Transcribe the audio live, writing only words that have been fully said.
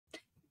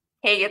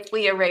Hey, it's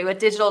Leah Ray with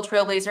Digital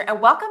Trailblazer,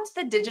 and welcome to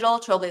the Digital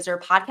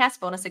Trailblazer Podcast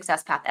Bonus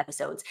Success Path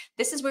episodes.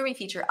 This is where we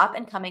feature up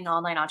and coming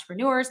online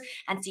entrepreneurs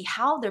and see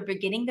how they're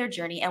beginning their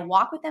journey and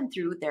walk with them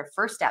through their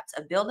first steps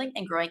of building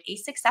and growing a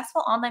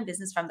successful online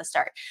business from the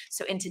start.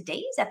 So, in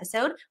today's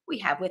episode, we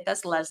have with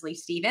us Leslie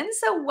Stevens.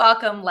 So,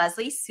 welcome,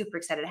 Leslie. Super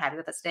excited to have you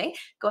with us today.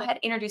 Go ahead,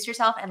 introduce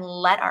yourself, and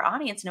let our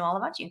audience know all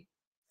about you.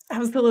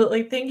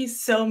 Absolutely. Thank you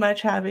so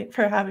much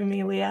for having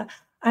me, Leah.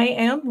 I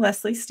am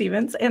Leslie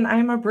Stevens, and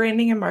I'm a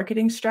branding and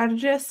marketing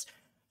strategist,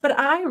 but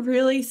I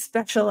really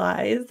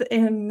specialize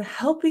in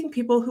helping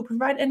people who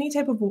provide any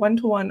type of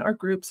one-to-one or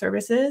group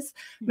services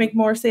make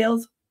more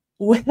sales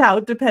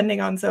without depending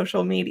on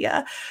social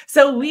media.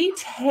 So we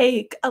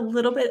take a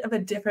little bit of a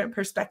different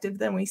perspective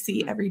than we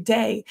see every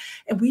day,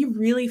 and we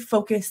really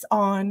focus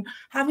on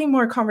having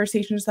more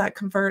conversations that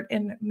convert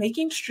and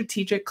making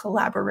strategic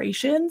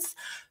collaborations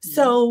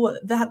so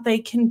that they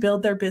can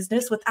build their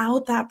business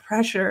without that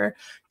pressure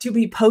to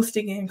be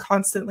posting and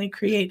constantly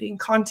creating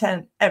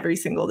content every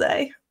single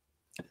day.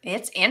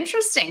 It's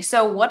interesting.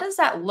 So, what does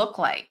that look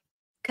like?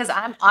 Because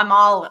I'm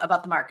all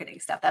about the marketing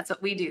stuff. That's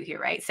what we do here,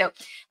 right? So,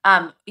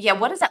 yeah,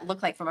 what does that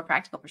look like from a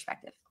practical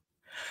perspective?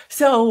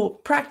 So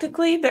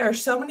practically, there are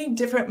so many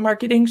different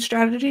marketing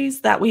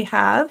strategies that we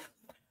have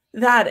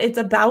that it's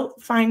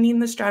about finding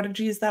the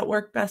strategies that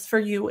work best for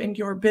you and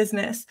your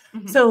business.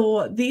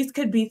 So these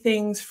could be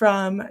things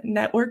from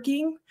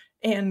networking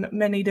in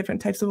many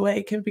different types of ways.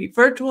 It could be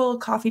virtual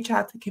coffee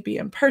chats, it could be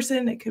in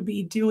person, it could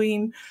be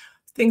doing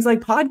things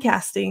like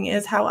podcasting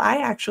is how I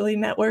actually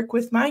network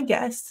with my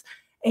guests.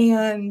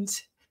 And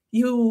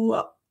you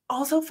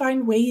also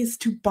find ways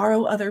to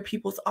borrow other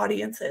people's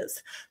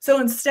audiences. So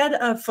instead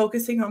of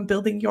focusing on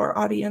building your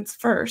audience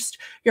first,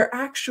 you're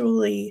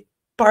actually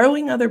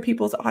borrowing other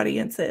people's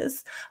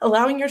audiences,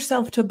 allowing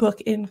yourself to book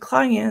in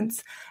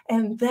clients,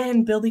 and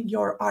then building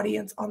your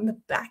audience on the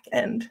back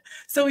end.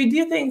 So we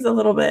do things a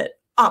little bit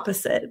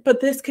opposite,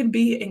 but this could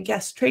be in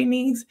guest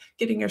trainings,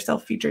 getting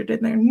yourself featured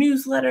in their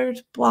newsletters,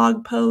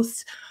 blog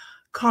posts,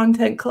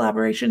 content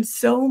collaboration,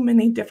 so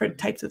many different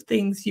types of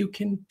things you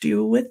can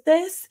do with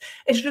this.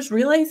 It's just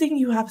realizing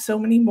you have so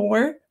many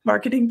more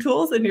marketing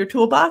tools in your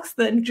toolbox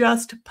than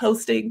just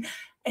posting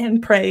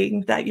and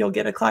praying that you'll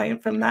get a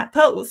client from that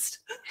post.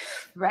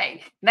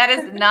 Right. That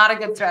is not a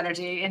good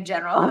strategy in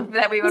general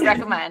that we would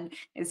recommend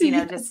is,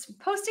 just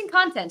posting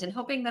content and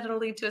hoping that it'll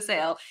lead to a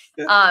sale.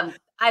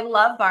 I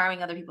love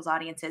borrowing other people's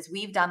audiences.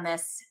 We've done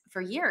this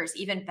for years,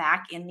 even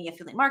back in the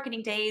affiliate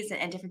marketing days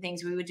and different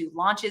things. We would do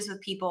launches with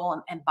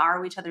people and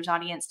borrow each other's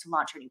audience to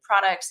launch our new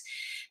products.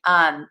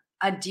 A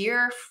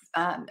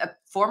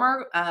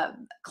former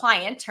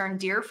client turned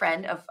dear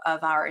friend of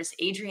ours,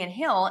 Adrienne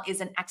Hill, is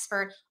an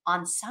expert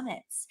on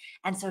summits.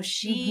 And so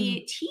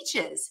she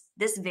teaches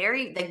this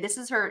this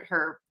is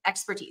her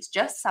expertise,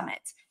 just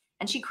summits.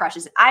 And she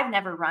crushes it. I've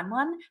never run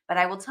one, but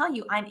I will tell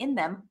you, I'm in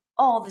them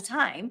all the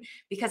time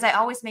because I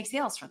always make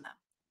sales from them.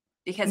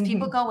 Because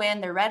people go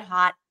in, they're red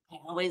hot. I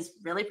always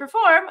really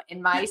perform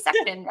in my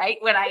section, right?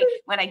 When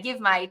I give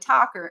my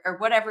talk or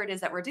whatever it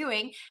is that we're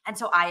doing. And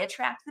so I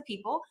attract the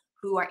people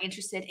who are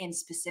interested in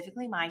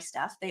specifically my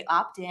stuff. They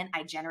opt in,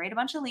 I generate a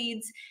bunch of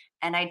leads,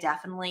 and I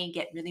definitely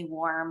get really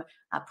warm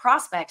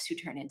prospects who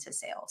turn into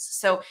sales.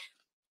 So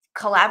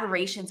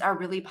collaborations are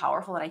really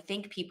powerful. And I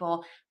think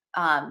people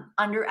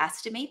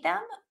underestimate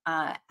them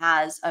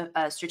as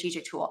a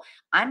strategic tool.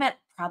 I'm at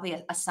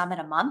probably a summit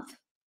a month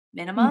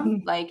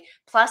minimum, like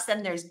plus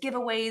then there's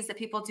giveaways that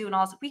people do and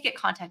all. We get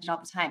contacted all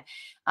the time.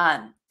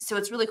 So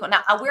it's really cool.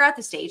 Now we're at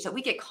the stage that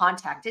we get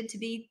contacted to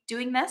be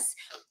doing this,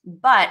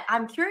 but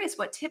I'm curious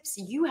what tips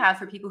you have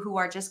for people who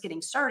are just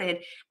getting started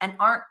and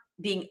aren't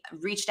being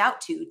reached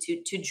out to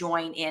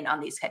join in on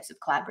these types of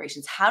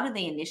collaborations. How do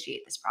they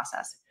initiate this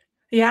process?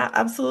 Yeah,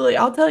 absolutely.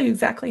 I'll tell you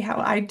exactly how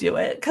I do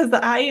it because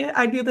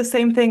I do the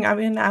same thing. I'm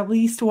in at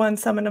least one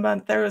summit a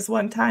month. There was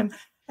one time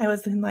I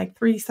was in like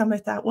 3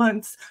 summits at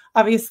once,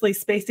 obviously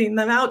spacing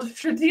them out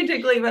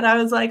strategically, but I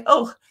was like,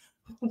 oh,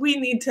 we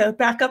need to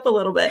back up a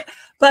little bit.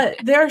 But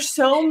there are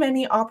so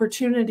many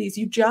opportunities.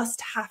 You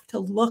just have to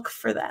look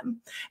for them.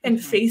 And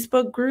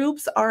Facebook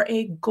groups are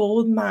a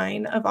gold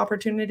mine of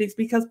opportunities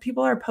because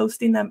people are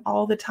posting them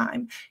all the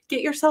time.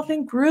 Get yourself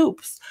in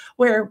groups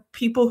where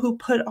people who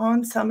put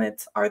on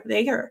summits are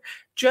there.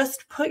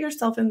 Just put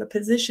yourself in the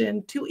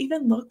position to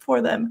even look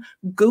for them,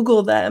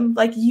 Google them,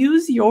 like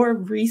use your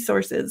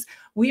resources.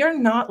 We are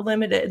not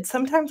limited.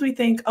 Sometimes we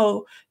think,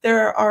 oh,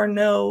 there are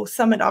no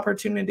summit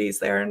opportunities,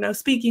 there are no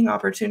speaking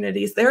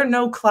opportunities, there are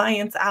no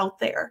clients out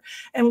there.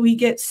 And we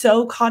get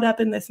so caught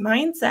up in this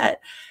mindset,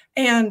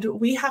 and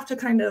we have to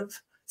kind of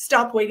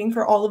stop waiting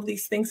for all of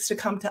these things to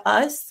come to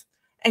us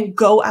and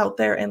go out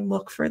there and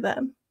look for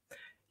them.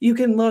 You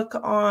can look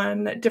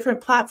on different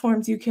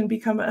platforms. You can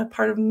become a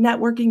part of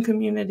networking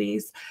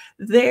communities.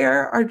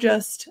 There are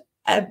just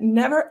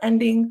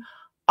never-ending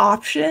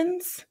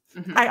options.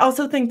 I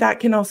also think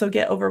that can also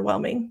get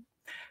overwhelming.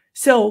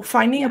 So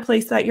finding a Yeah.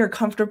 place that you're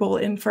comfortable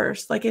in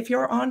first. Like if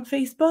you're on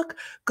Facebook,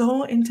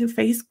 go into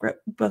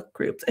Facebook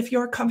groups. If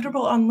you're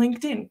comfortable on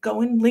LinkedIn,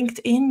 go in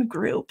LinkedIn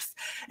groups.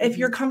 If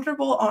you're Mhm.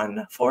 comfortable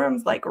on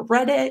forums like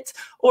Reddit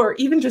or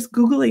even just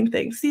Googling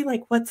things, see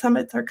like what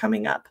summits are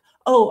coming up.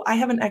 Oh, I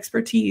have an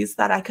expertise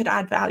that I could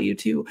add value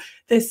to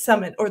this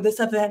summit or this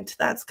event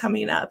that's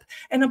coming up,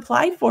 and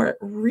apply for it.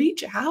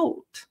 Reach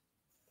out.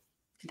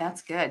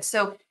 That's good.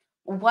 So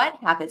what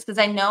happens? Because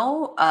I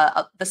know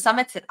the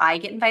summits that I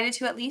get invited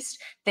to, at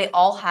least, they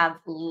all have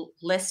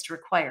list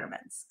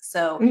requirements.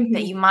 So that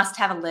Mhm. you must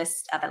have a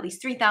list of at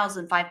least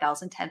 3,000,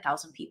 5,000,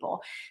 10,000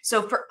 people.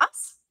 So for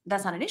us,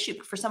 that's not an issue.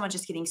 But for someone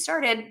just getting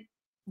started,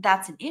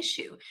 that's an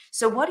issue.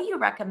 So what do you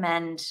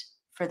recommend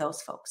for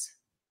those folks?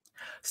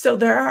 So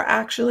there are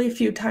actually a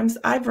few times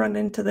I've run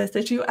into this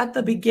issue at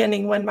the Mhm.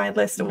 beginning when my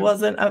list Mhm.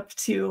 wasn't up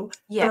to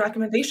the Yeah.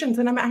 recommendations,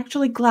 and I'm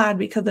actually glad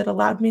because it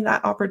allowed me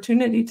that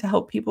opportunity to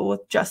help people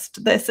with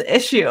just this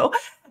issue.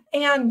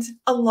 And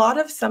a lot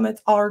of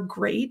summits are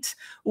great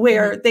Mhm.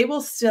 where they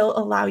will still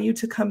allow you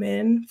to come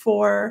in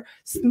for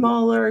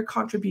smaller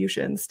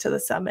contributions to the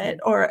summit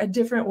Mhm. or a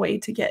different way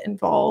to get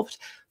involved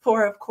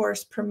for, of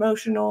course,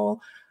 promotional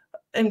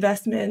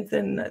investments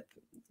and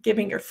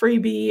giving your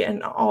freebie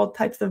and all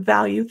types of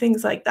value,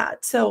 things like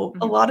that. So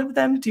a Mhm. lot of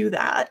them do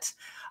that.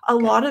 A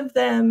Good. lot of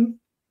them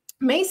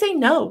may say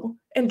no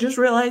and just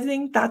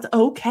realizing that's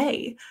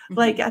okay.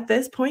 Like Mhm. at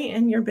this point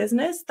in your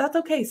business, that's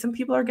okay. Some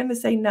people are going to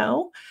say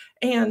no,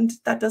 and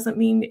that doesn't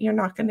mean you're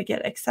not going to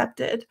get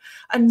accepted.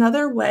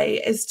 Another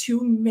way is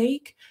to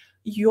make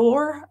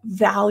your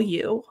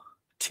value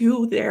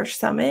to their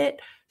summit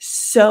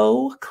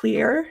so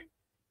clear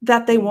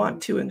that they want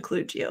Mhm. to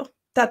include you,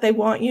 that they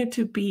want you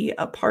to be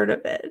a part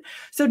of it.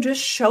 So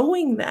just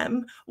showing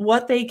them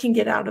what they can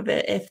get out of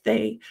it if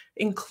they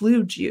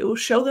include you,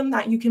 show them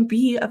that you can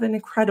be of an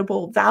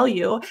incredible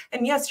value.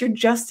 And yes, you're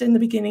just in the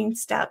beginning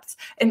steps,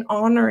 and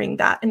honoring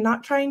that and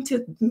not trying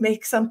to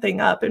make something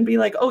up and be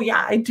like, oh,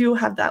 yeah, I do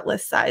have that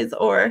list size,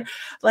 or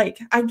like,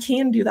 I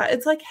can do that.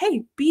 It's like,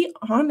 hey, be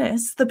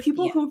honest. The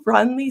people Yeah. who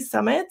run these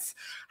summits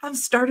have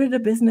started a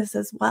business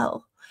as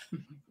well.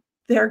 Mhm.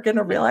 They're going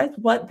to Yeah. realize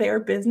what their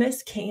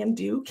business can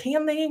do.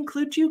 Can they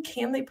include you?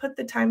 Can they put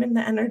the time and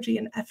the energy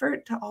and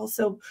effort to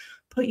also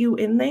put you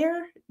in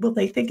there? Will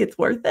they think it's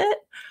worth it? Mhm.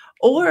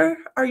 Or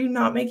are you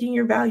not making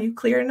your value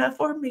clear enough?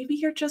 Or maybe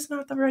you're just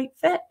not the right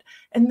fit.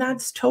 And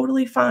that's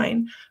totally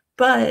fine.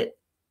 But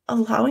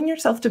allowing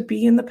yourself to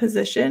be in the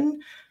position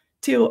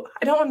to,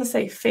 I don't want to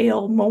say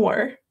fail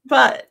more,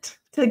 but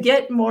to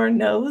get more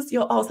no's,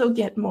 you'll also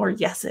get more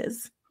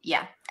yeses.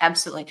 Yeah,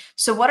 absolutely.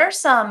 So, what are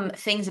some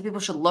things that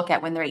people should look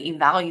at when they're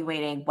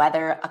evaluating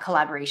whether a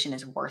collaboration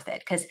is worth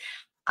it? Because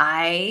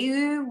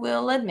I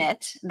will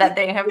admit that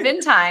there have been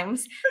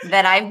times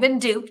that I've been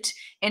duped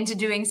into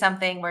doing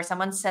something where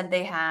someone said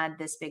they had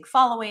this big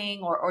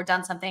following or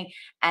done something.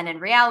 And in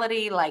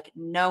reality, like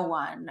no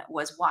one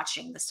was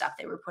watching the stuff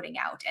they were putting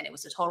out. And it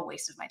was a total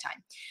waste of my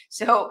time.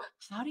 So,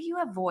 how do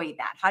you avoid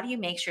that? How do you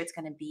make sure it's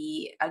going to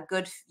be a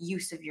good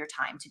use of your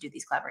time to do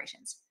these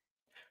collaborations?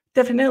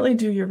 Definitely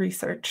do your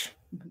research.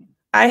 Mhm.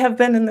 I have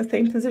been in the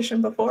same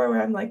position before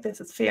where I'm like, this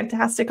is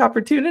fantastic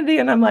opportunity.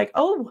 And I'm like,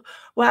 oh,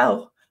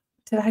 wow,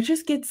 did I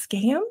just get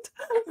scammed?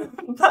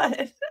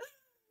 but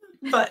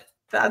but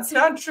that's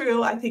not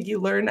true. I think you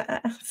learn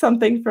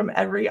something from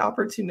every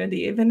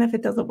opportunity, even if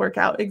it doesn't work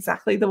out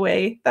exactly the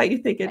way that you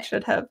think it Right.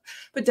 should have.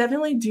 But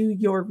definitely do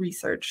your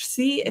research.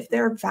 See if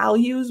their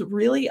values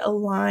really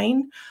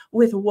align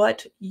with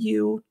what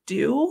you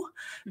do,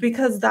 Mhm.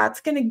 because that's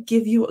going to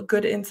give you a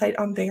good insight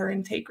on their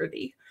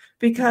integrity. Mhm.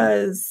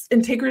 Because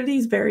integrity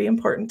is very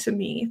important to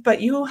me,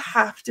 but you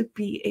have to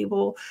be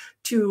able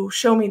to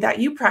show me that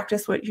you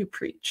practice what you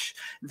preach,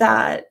 Mhm.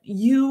 that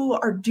you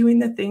are doing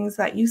the things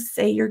that you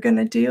say you're going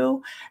to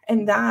do.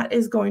 And Mhm. that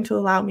is going to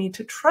allow me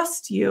to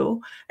trust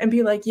you and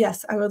be like,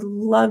 yes, I would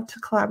love to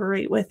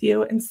collaborate with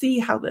you and see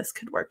how this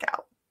could work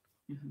out.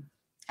 Mhm.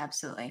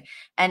 Absolutely.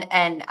 And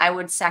I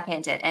would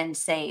second it and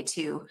say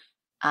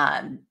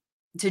um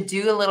to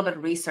do a little bit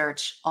of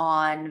research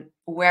on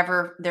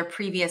wherever their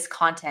previous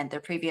content, their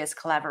previous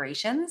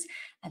collaborations,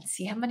 and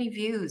see how many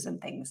views and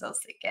things those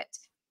they get.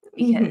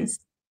 Mhm. Because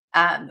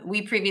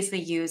we previously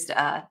used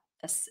a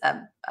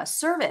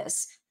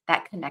service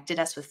that connected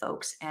us with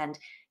folks, and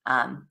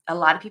a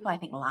lot of people I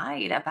think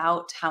lied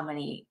about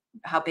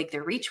how big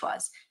their reach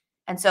was.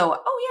 And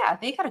so, oh yeah,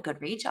 they got a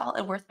good reach.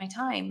 It's worth my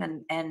time.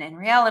 And in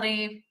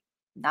reality,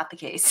 not the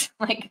case.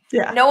 Like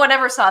Yeah. no one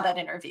ever saw that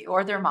interview,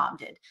 or their mom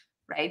did,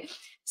 right?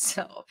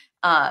 So,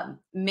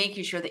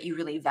 making sure that you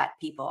really vet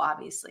people,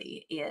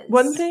 obviously,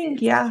 One is thing,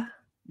 is. yeah.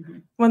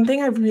 Mhm. One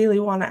thing I really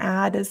want to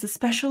add is,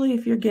 especially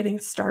if you're getting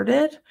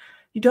started,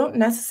 you don't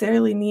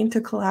necessarily need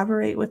to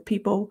collaborate with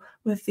people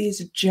with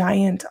these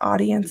giant Mhm.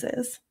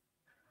 audiences.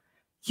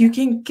 You Yeah.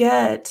 can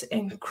get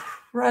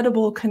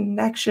incredible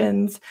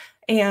connections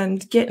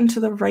and get into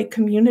the right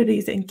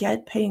communities and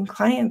get paying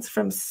clients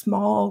from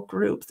small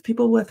groups,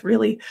 people with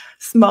really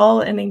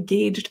small and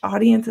engaged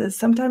audiences.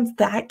 Sometimes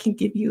that can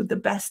give you the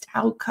best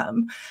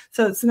outcome.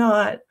 So it's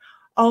not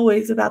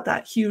always about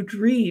that huge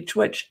reach,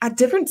 which at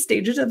different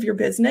stages of your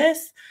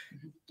business,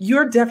 Mhm.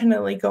 you're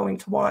definitely going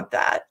to want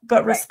that.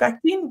 But Right.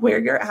 respecting where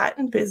you're at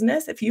in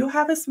business, if you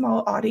have a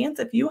small audience,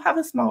 if you have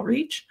a small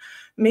reach,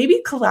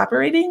 maybe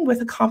collaborating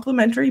with a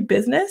complementary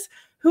business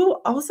who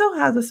also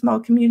has a small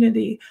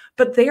community,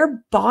 but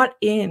they're bought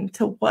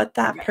into what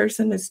that Right.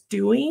 person is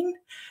doing,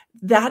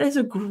 that is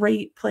a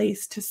great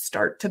place to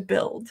start to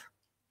build.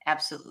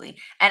 Absolutely.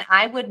 And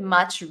I would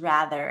much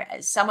rather,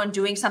 as someone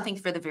doing something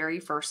for the very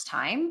first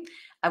time,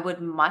 I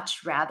would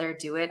much rather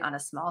do it on a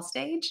small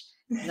stage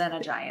than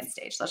a giant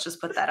stage. Let's just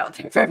put that out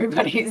there for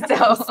everybody. So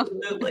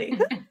Absolutely.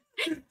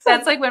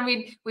 that's like when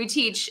we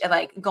teach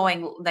like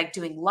going like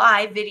doing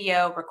live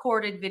video,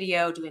 recorded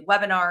video, doing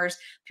webinars.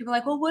 People are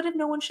like, well, what if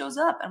no one shows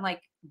up? I'm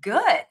like,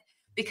 good,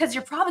 because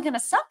you're probably gonna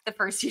suck the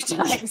first few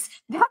times.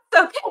 That's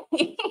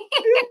okay.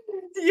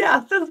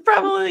 Yeah, that's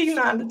probably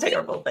not a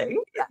terrible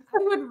thing. Yeah,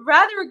 I would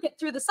rather get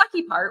through the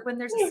sucky part when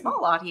there's a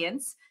small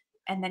audience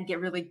and then get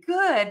really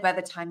good by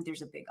the time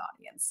there's a big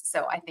audience.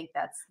 So I think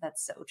that's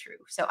so true.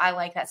 So I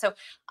like that. So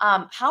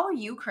how are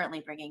you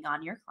currently bringing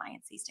on your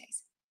clients these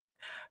days?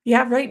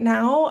 Yeah, right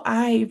now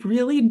I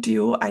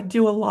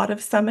do a lot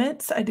of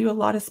summits. I do a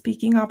lot of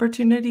speaking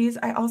opportunities.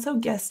 I also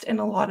guest in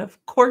a lot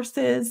of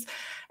courses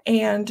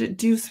and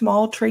do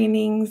small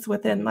trainings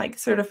within like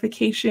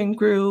certification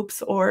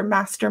groups or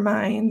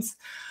masterminds,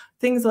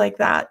 things like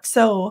that.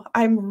 So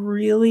I'm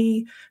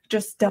really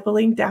just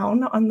doubling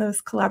down on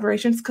those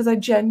collaborations because I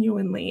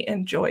genuinely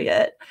enjoy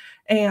it.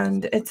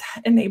 And it's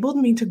enabled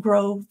me to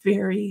grow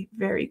very,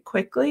 very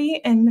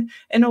quickly and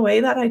in a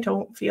way that I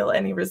don't feel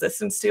any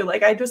resistance to.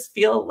 Like, I just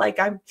feel like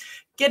I'm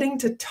getting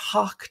to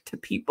talk to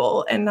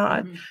people and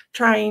not Mhm.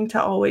 trying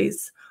to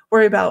always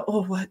worry about,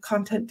 oh, what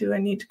content do I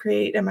need to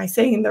create? Am I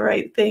saying the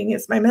right thing?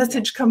 Is my Yeah.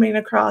 message coming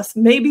across?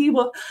 Maybe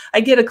will I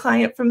get a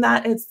client from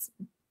that? It's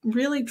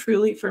really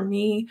truly for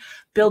me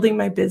building Mhm.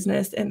 my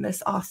business in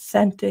this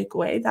authentic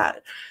way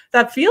that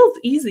feels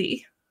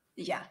easy.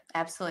 Yeah,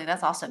 absolutely.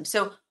 That's awesome.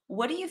 So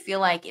what do you feel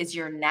like is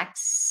your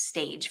next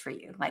stage for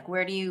you? Like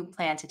where do you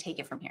plan to take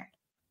it from here?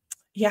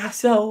 Yeah,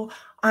 so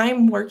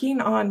I'm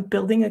working on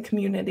building a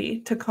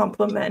community to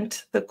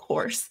complement the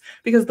course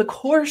because the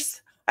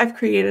course I've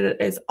created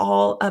is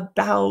all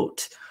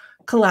about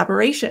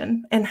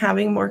collaboration and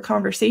having more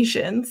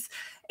conversations.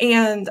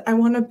 And I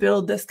want to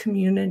build this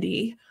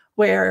community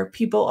where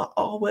people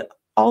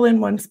all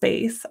in one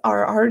space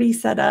are already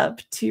set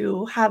up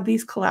to have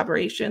these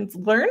collaborations,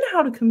 learn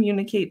how to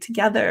communicate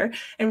together,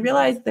 and Mhm.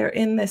 realize they're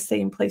in the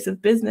same place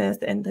of business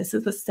and this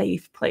is a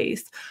safe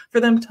place for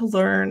them to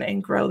learn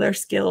and grow their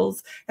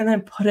skills and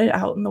then put it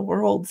out in the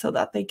world so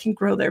that they can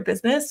grow their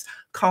business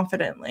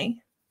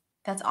confidently.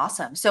 That's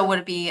awesome. So would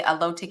it be a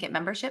low ticket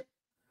membership?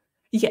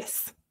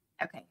 Yes.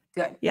 Okay,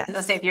 good.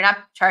 Let's say Yes. if you're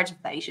not charging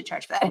for that, you should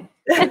charge for that.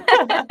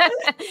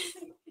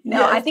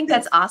 No, I Yes. think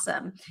that's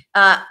awesome.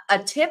 A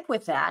tip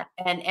with that,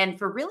 and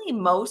for really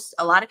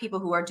a lot of people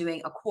who are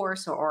doing a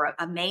course or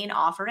a main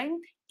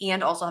offering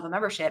and also have a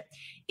membership,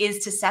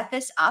 is to set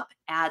this up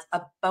as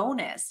a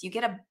bonus. You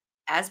get a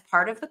as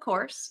part of the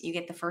course, you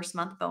get the first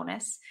month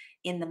bonus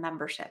in the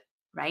membership,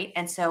 right?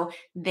 And so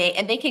they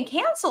can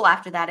cancel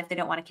after that if they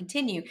don't want to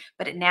continue,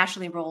 but it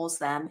naturally rolls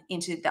them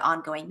into the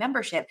ongoing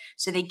membership.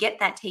 So they get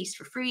that taste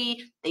for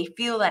free. They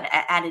feel that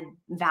added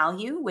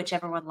value, which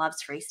everyone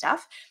loves free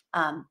stuff.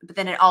 But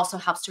then it also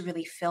helps to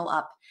really fill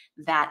up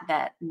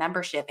that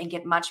membership and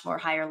get much more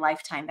higher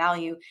lifetime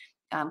value,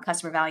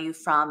 customer value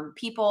from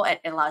people.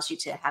 It allows you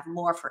to have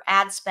more for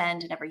ad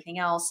spend and everything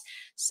else.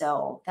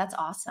 So that's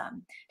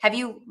awesome. Have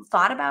you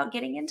thought about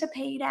getting into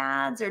paid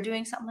ads or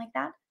doing something like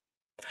that?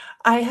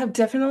 I have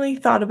definitely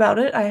thought about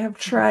it. I have Mhm.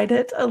 tried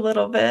it a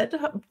little bit,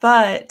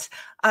 but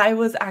I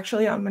was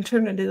actually on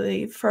maternity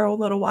leave for a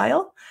little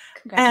while.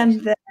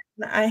 And Congratulations.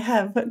 then I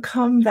have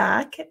come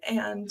back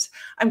and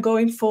I'm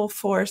going full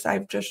force.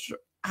 I've just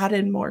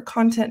added more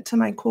content to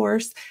my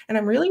course and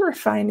I'm really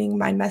refining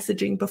my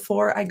messaging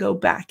before I go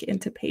back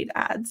into paid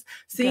ads,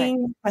 Good.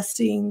 seeing,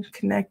 testing,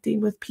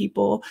 connecting with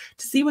people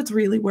to see what's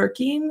really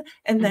working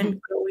and Mhm.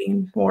 then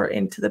going more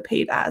into the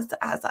paid ads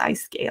as I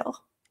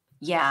scale.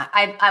 Yeah,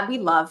 we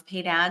love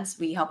paid ads.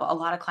 We help a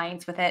lot of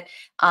clients with it.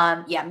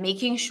 Yeah,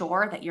 making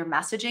sure that your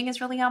messaging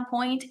is really on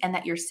point and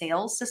that your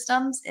sales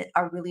systems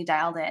are really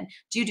dialed in.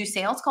 Do you do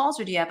sales calls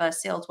or do you have a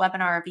sales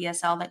webinar or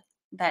VSL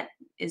that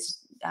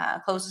is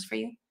closes for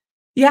you?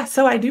 Yeah,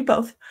 so I do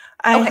both.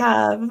 I Okay.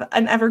 have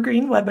an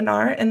evergreen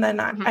webinar, and then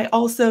I Mhm.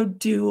 also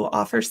do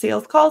offer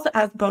sales calls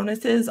as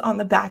bonuses on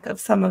the back of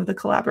some of the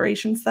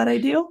collaborations that I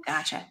do,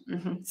 Gotcha.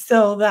 Hmm.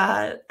 so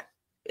that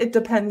it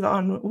depends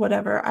on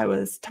whatever I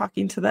was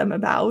talking to them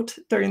about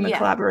during the Yeah.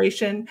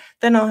 collaboration.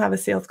 Then I'll have a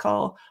sales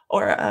call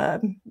or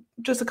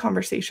just a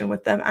conversation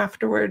with them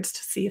afterwards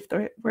to see if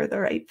we're the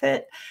right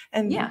fit,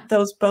 and Yeah.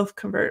 those both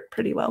convert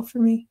pretty well for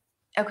me.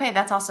 Okay,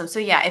 that's awesome. So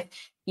yeah, if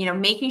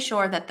making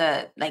sure that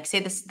the like say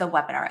this the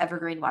webinar,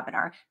 evergreen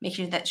webinar,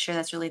 sure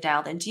that's really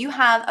dialed in. Do you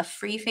have a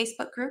free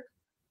Facebook group?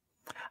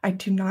 I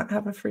do not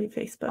have a free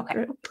Facebook Okay.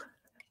 group.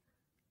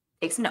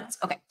 Take some notes.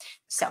 Okay.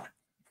 So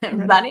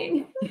I'm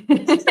ready.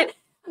 running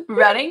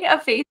running a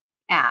Facebook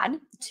ad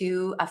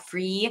to a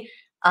free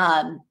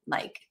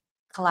like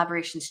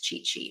collaborations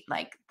cheat sheet,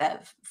 like the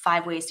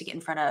 5 ways to get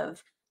in front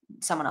of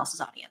someone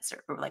else's audience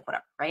or like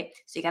whatever, right?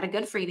 So you got a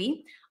good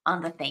freebie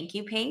on the thank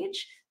you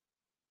page.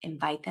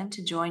 Invite them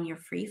to join your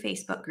free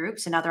Facebook group.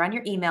 So now they're on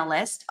your email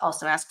list.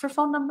 Also ask for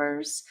phone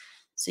numbers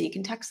so you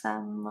can text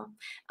them.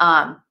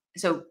 But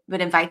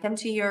invite them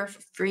to your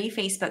free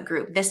Facebook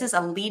group. This is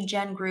a lead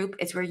gen group.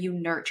 It's where you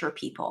nurture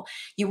people.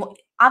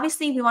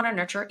 Obviously we want to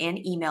nurture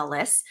in email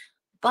lists,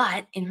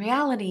 but in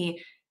reality,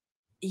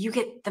 you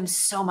get them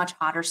so much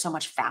hotter, so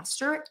much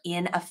faster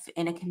in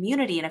a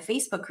community, in a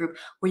Facebook group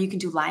where you can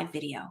do live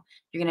video.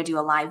 You're going to do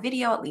a live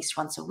video at least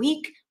once a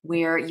week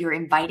where you're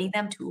inviting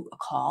them to a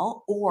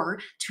call or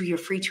to your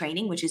free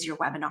training, which is your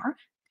webinar.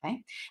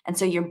 Okay. And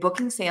so you're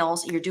booking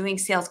sales, you're doing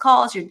sales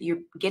calls, you're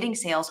getting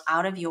sales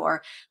out of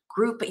your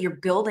group, but you're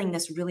building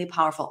this really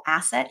powerful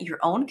asset, your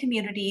own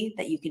community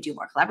that you can do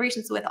more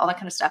collaborations with, all that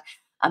kind of stuff.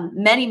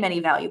 Many, many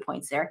value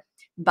points there,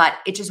 but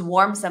it just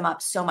warms them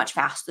up so much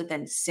faster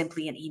than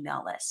simply an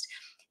email list.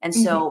 And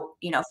so,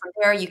 from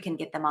there, you can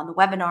get them on the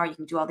webinar, you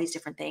can do all these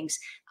different things.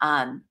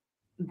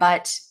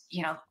 But,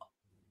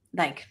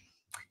 like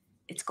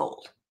it's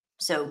gold.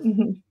 So,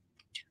 and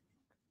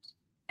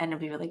it'll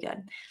be really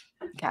good.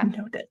 Okay.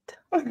 Noted.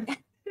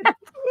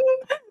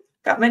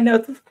 Got my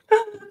notes.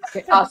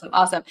 Okay,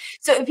 awesome.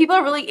 So if people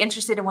are really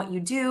interested in what you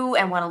do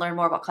and want to learn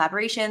more about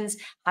collaborations,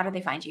 how do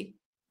they find you?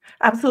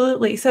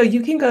 Absolutely. So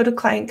you can go to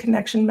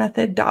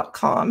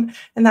clientconnectionmethod.com,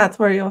 and that's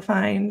where you'll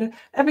find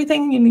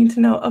everything you need to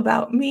know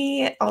about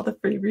me, all the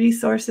free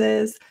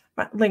resources,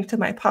 link to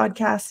my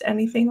podcast,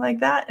 anything like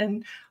that.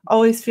 And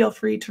always feel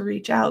free to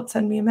reach out,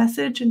 send me a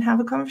message, and have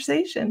a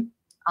conversation.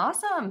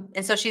 Awesome.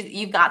 And so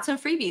you've got some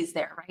freebies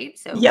there, right?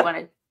 So Yep. You want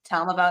to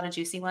tell them about a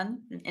juicy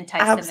one,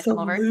 entice them to come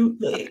over?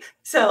 Absolutely.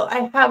 So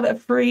I have a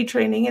free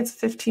training. It's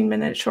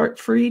 15-minute short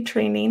free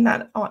training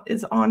that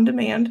is on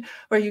demand,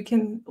 where you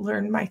can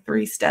learn my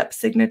 3-step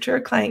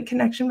signature client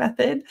connection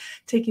method,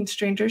 taking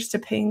strangers to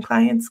paying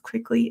clients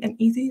quickly and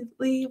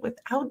easily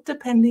without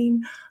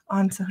depending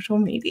on social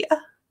media.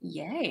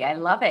 Yay, I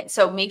love it.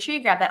 So make sure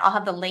you grab that. I'll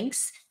have the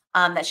links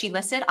that she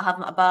listed. I'll have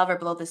them above or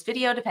below this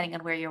video, depending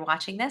on where you're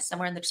watching this,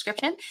 somewhere in the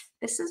description.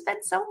 This has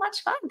been so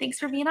much fun. Thanks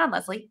for being on,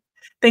 Leslie.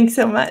 Thanks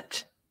so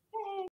much.